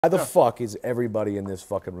Why the fuck is everybody in this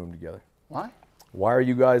fucking room together? Why? Why are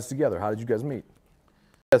you guys together? How did you guys meet?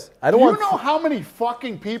 Yes, I Do don't you want. know how many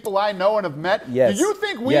fucking people I know and have met? Yes. Do you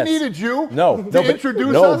think we Yes. needed you No. to No, but-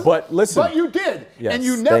 introduce no, us? but listen. But you did. Yes, and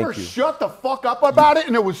you never thank you. shut the fuck up about it,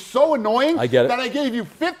 and it was so annoying I get it. that I gave you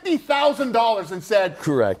 $50,000 and said,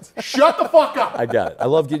 Correct. shut the fuck up. I got it. I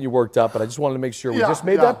love getting you worked up, but I just wanted to make sure we Yeah, just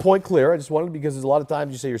made yeah. that point clear. I just wanted because there's a lot of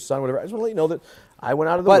times you say your son, whatever. I just want to let you know that I went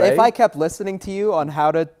out of the way. But if I kept listening to you on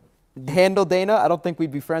how to handle Dana, I don't think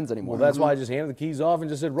we'd be friends anymore. well, that's why I just handed the keys off and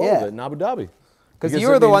just said roll Yeah. with it in Abu Dhabi. Because you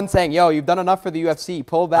were the one saying, yo, you've done enough for the UFC.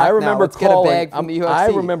 Pull back I remember now. Let's calling. get a bag from the UFC. I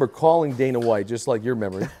remember calling Dana White, just like your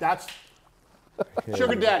memory. That's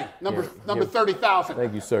Sugar Daddy, number 30,000.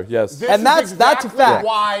 Thank you, sir. Yes. This And is that's a exactly fact.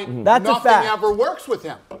 why That's a nothing fact. ever works with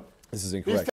him. This is incorrect.